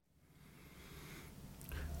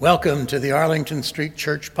Welcome to the Arlington Street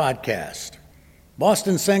Church Podcast.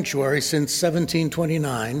 Boston Sanctuary since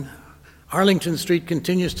 1729, Arlington Street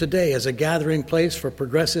continues today as a gathering place for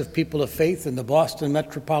progressive people of faith in the Boston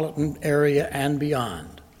metropolitan area and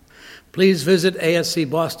beyond. Please visit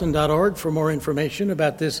ascboston.org for more information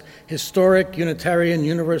about this historic Unitarian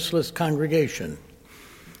Universalist congregation.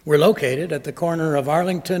 We're located at the corner of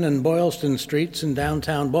Arlington and Boylston Streets in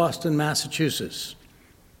downtown Boston, Massachusetts.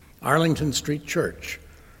 Arlington Street Church,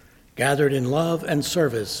 gathered in love and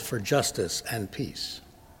service for justice and peace.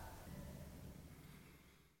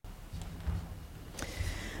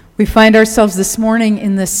 We find ourselves this morning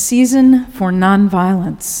in the season for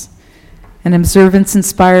nonviolence, an observance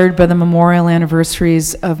inspired by the memorial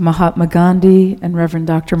anniversaries of Mahatma Gandhi and Reverend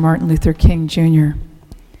Dr. Martin Luther King Jr.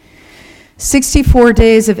 64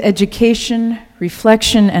 days of education,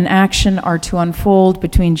 reflection, and action are to unfold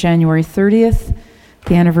between January 30th,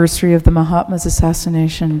 the anniversary of the Mahatma's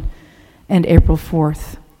assassination, and April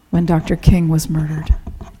 4th, when Dr. King was murdered.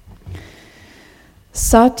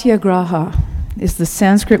 Satyagraha is the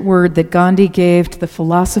Sanskrit word that Gandhi gave to the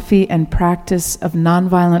philosophy and practice of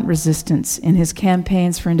nonviolent resistance in his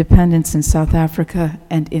campaigns for independence in South Africa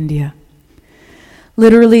and India.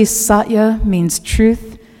 Literally, Satya means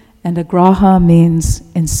truth, and agraha means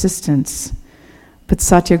insistence. But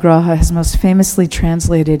Satyagraha is most famously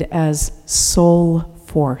translated as soul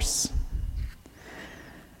force.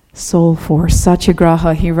 Soul force,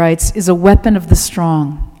 Satyagraha, he writes, is a weapon of the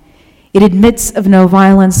strong. It admits of no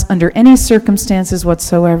violence under any circumstances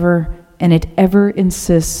whatsoever, and it ever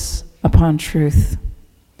insists upon truth.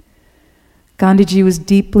 Gandhiji was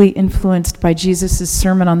deeply influenced by Jesus'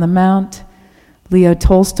 Sermon on the Mount, Leo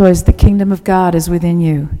Tolstoy's The Kingdom of God is Within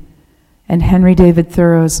You, and Henry David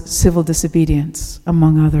Thoreau's Civil Disobedience,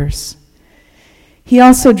 among others. He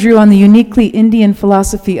also drew on the uniquely Indian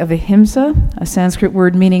philosophy of ahimsa, a Sanskrit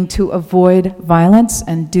word meaning to avoid violence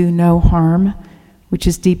and do no harm, which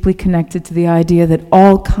is deeply connected to the idea that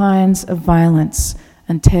all kinds of violence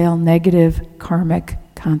entail negative karmic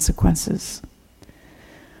consequences.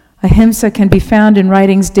 Ahimsa can be found in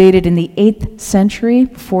writings dated in the 8th century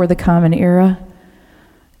before the Common Era.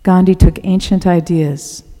 Gandhi took ancient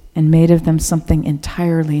ideas and made of them something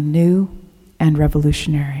entirely new and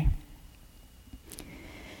revolutionary.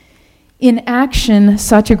 In action,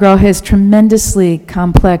 Satyagraha is tremendously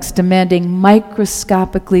complex, demanding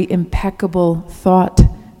microscopically impeccable thought,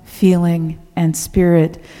 feeling, and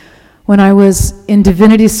spirit. When I was in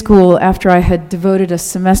divinity school, after I had devoted a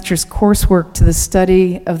semester's coursework to the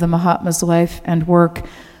study of the Mahatma's life and work,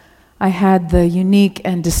 I had the unique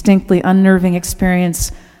and distinctly unnerving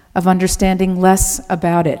experience of understanding less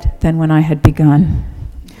about it than when I had begun.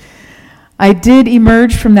 I did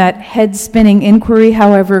emerge from that head-spinning inquiry,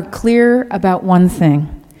 however, clear about one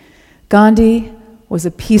thing. Gandhi was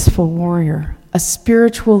a peaceful warrior, a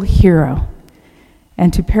spiritual hero.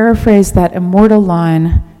 And to paraphrase that immortal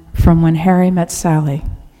line from When Harry Met Sally,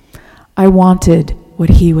 I wanted what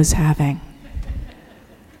he was having.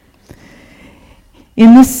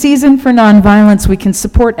 In this season for nonviolence, we can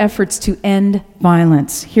support efforts to end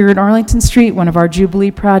violence. Here at Arlington Street, one of our Jubilee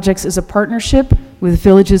projects is a partnership with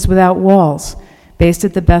Villages Without Walls, based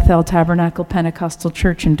at the Bethel Tabernacle Pentecostal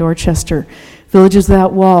Church in Dorchester. Villages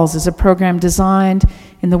Without Walls is a program designed,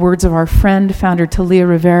 in the words of our friend, founder Talia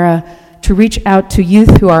Rivera, to reach out to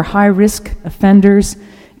youth who are high-risk offenders,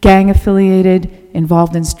 gang-affiliated,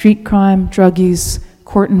 involved in street crime, drug use,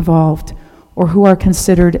 court-involved, or who are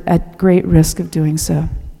considered at great risk of doing so.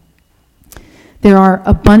 There are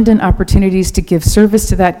abundant opportunities to give service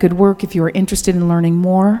to that good work. If you are interested in learning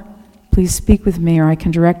more, please speak with me, or I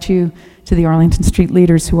can direct you to the Arlington Street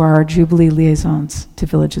leaders who are our Jubilee liaisons to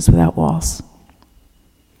Villages Without Walls.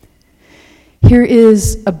 Here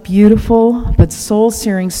is a beautiful but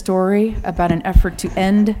soul-searing story about an effort to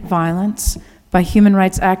end violence by human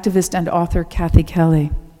rights activist and author Kathy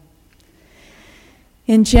Kelly.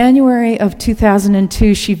 In January of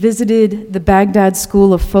 2002, she visited the Baghdad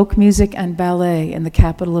School of Folk Music and Ballet in the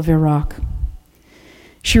capital of Iraq.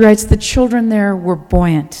 She writes, the children there were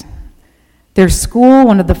buoyant. Their school,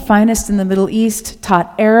 one of the finest in the Middle East,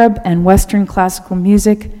 taught Arab and Western classical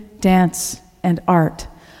music, dance, and art.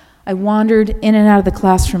 I wandered in and out of the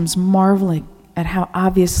classrooms, marveling at how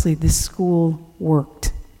obviously this school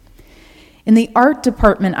worked. In the art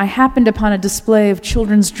department, I happened upon a display of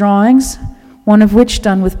children's drawings, one of which,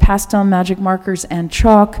 done with pastel magic markers and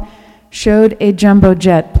chalk, showed a jumbo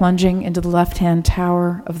jet plunging into the left-hand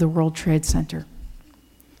tower of the World Trade Center.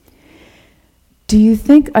 Do you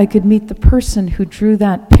think I could meet the person who drew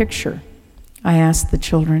that picture? I asked the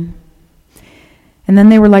children. And then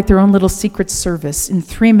they were like their own little secret service. In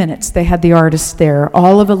 3 minutes, they had the artist there,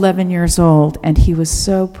 all of 11 years old, and he was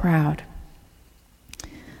so proud.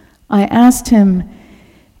 I asked him,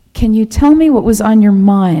 "Can you tell me what was on your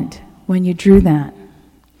mind when you drew that?"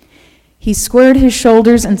 He squared his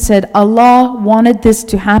shoulders and said, "Allah wanted this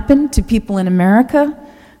to happen to people in America,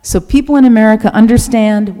 so people in America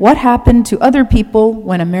understand what happened to other people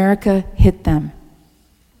when America hit them."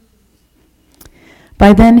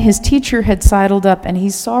 By then, his teacher had sidled up, and he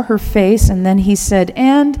saw her face, and then he said,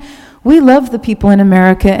 "And we love the people in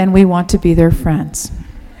America, and we want to be their friends."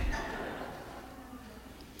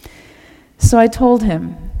 So I told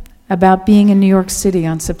him about being in New York City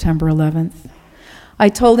on September 11th. I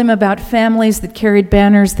told him about families that carried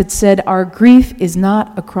banners that said, "Our grief is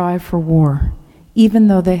not a cry for war," even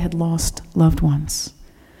though they had lost loved ones.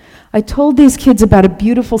 I told these kids about a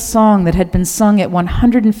beautiful song that had been sung at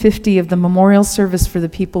 150 of the memorial service for the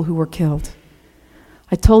people who were killed.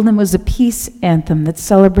 I told them it was a peace anthem that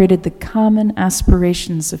celebrated the common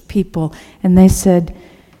aspirations of people, and they said,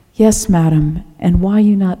 "Yes, madam, and why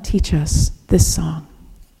you not teach us this song?"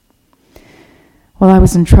 Well, I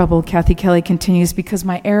was in trouble, Kathy Kelly continues, because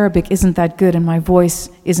my Arabic isn't that good and my voice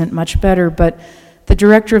isn't much better, but the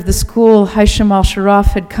director of the school, Hisham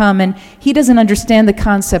Al-Sharaf, had come, and he doesn't understand the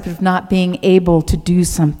concept of not being able to do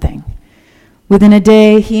something. Within a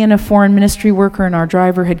day, he and a foreign ministry worker and our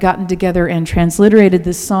driver had gotten together and transliterated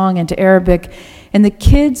this song into Arabic, and the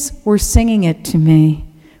kids were singing it to me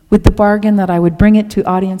with the bargain that I would bring it to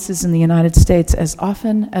audiences in the United States as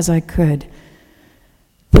often as I could.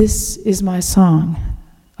 This is my song,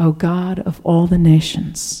 O God of all the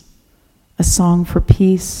nations, a song for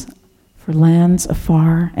peace, for lands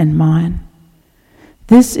afar and mine.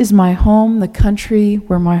 This is my home, the country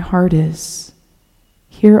where my heart is.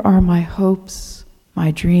 Here are my hopes,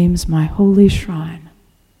 my dreams, my holy shrine.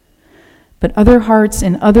 But other hearts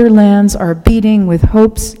in other lands are beating with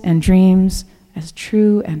hopes and dreams as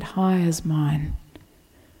true and high as mine.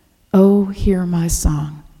 Oh, hear my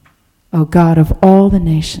song, O God of all the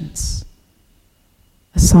nations,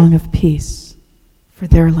 a song of peace for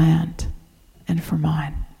their land and for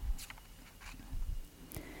mine.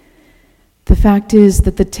 The fact is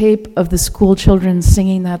that the tape of the school children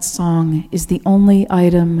singing that song is the only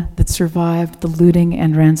item that survived the looting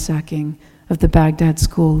and ransacking of the Baghdad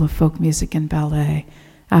School of Folk Music and Ballet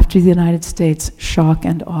after the United States' shock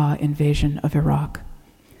and awe invasion of Iraq.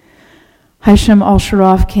 Hisham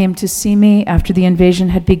Al-Sharaf came to see me after the invasion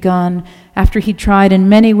had begun, after he tried in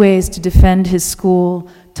many ways to defend his school,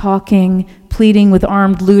 talking, pleading with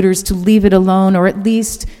armed looters to leave it alone, or at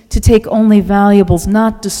least to take only valuables,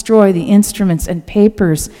 not destroy the instruments and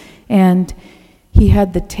papers. And he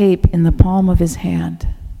had the tape in the palm of his hand.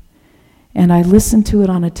 And I listened to it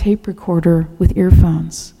on a tape recorder with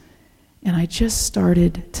earphones. And I just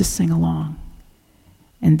started to sing along.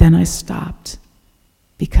 And then I stopped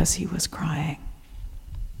because he was crying.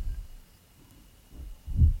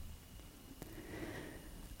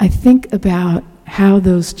 I think about how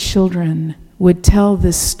those children would tell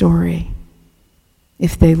this story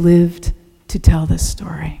if they lived to tell this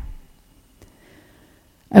story.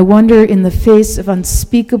 I wonder, in the face of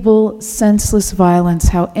unspeakable, senseless violence,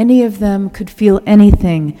 how any of them could feel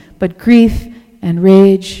anything but grief and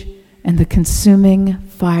rage and the consuming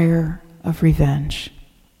fire of revenge.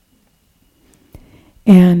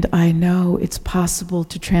 And I know it's possible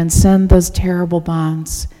to transcend those terrible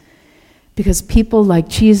bonds because people like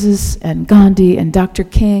Jesus and Gandhi and Dr.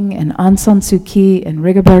 King and Aung San Suu Kyi and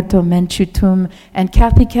Rigoberto Menchu Tum and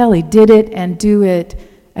Kathy Kelly did it and do it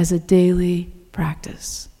as a daily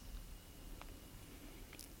practice.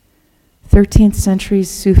 13th century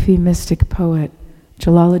Sufi mystic poet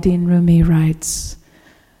Jalaluddin Rumi writes,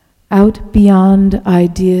 "Out beyond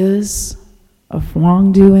ideas of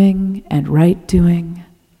wrongdoing and right doing,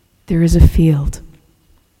 there is a field.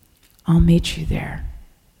 I'll meet you there.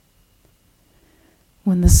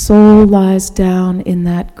 When the soul lies down in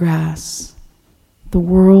that grass, the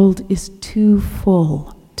world is too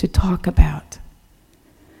full to talk about.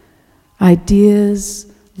 Ideas,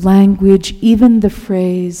 language, even the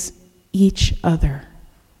phrase each other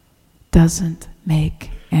doesn't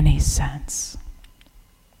make any sense."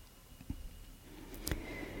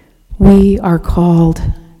 We are called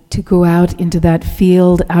to go out into that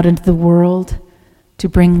field, out into the world, to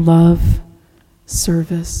bring love,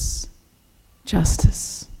 service,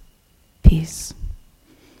 justice, peace.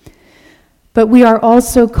 But we are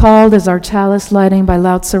also called, as our chalice lighting by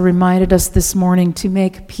Lao Tzu reminded us this morning, to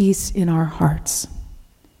make peace in our hearts.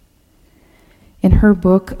 In her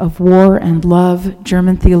book of War and Love,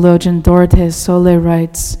 German theologian Dorothee Sohle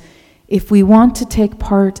writes, If we want to take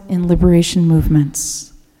part in liberation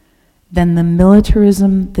movements, then the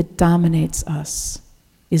militarism that dominates us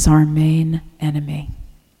is our main enemy.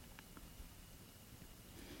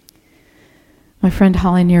 My friend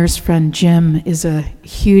Holly Near's friend Jim is a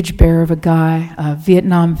huge bear of a guy, a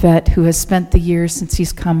Vietnam vet who has spent the years since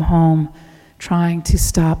he's come home trying to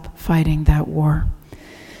stop fighting that war.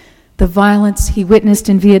 The violence he witnessed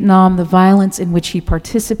in Vietnam, the violence in which he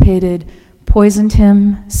participated, poisoned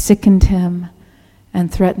him, sickened him,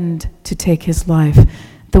 and threatened to take his life.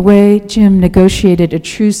 The way Jim negotiated a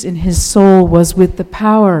truce in his soul was with the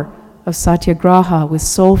power of satyagraha, with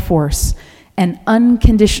soul force, and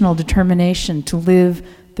unconditional determination to live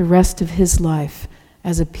the rest of his life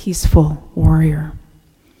as a peaceful warrior.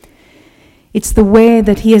 It's the way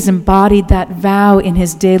that he has embodied that vow in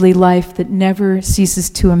his daily life that never ceases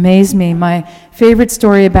to amaze me. My favorite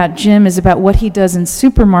story about Jim is about what he does in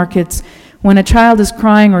supermarkets when a child is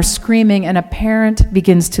crying or screaming and a parent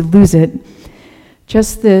begins to lose it.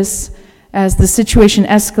 Just this, as the situation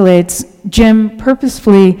escalates, Jim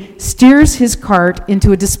purposefully steers his cart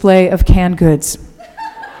into a display of canned goods.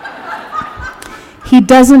 He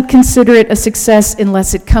doesn't consider it a success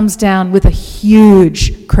unless it comes down with a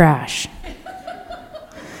huge crash.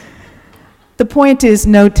 The point is,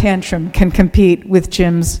 no tantrum can compete with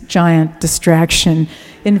Jim's giant distraction.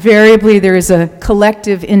 Invariably, there is a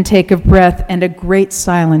collective intake of breath and a great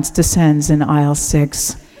silence descends in aisle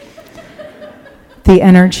 6. The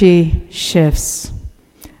energy shifts.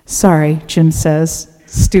 Sorry, Jim says,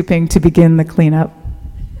 stooping to begin the cleanup.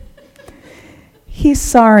 He's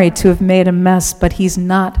sorry to have made a mess, but he's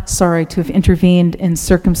not sorry to have intervened in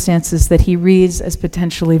circumstances that he reads as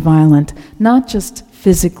potentially violent. Not just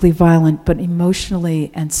physically violent, but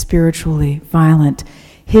emotionally and spiritually violent.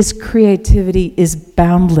 His creativity is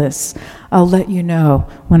boundless. I'll let you know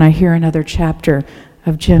when I hear another chapter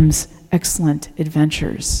of Jim's excellent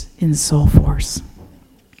adventures in Soul Force.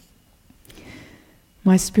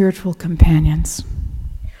 My spiritual companions,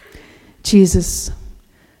 Jesus,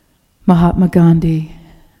 Mahatma Gandhi,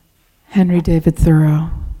 Henry David Thoreau,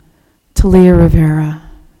 Talia Rivera,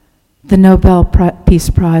 the Nobel Peace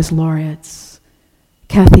Prize laureates,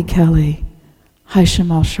 Kathy Kelly,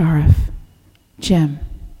 Haisham al-Sharif, Jim.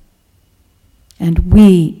 And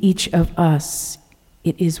we, each of us,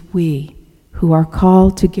 it is we who are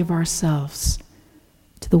called to give ourselves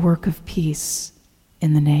to the work of peace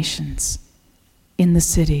in the nations, in the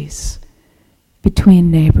cities,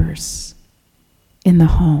 between neighbors, in the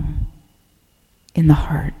home, in the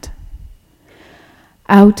heart.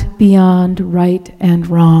 Out beyond right and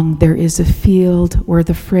wrong, there is a field where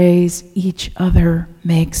the phrase each other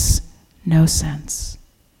makes no sense.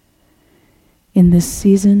 In this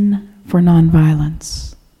season for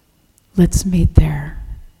nonviolence, let's meet there,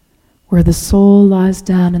 where the soul lies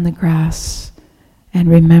down in the grass and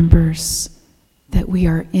remembers that we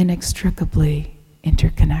are inextricably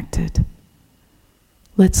interconnected.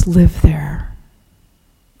 Let's live there,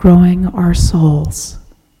 growing our souls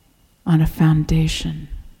on a foundation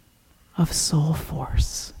of soul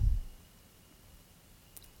force.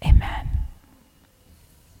 Amen.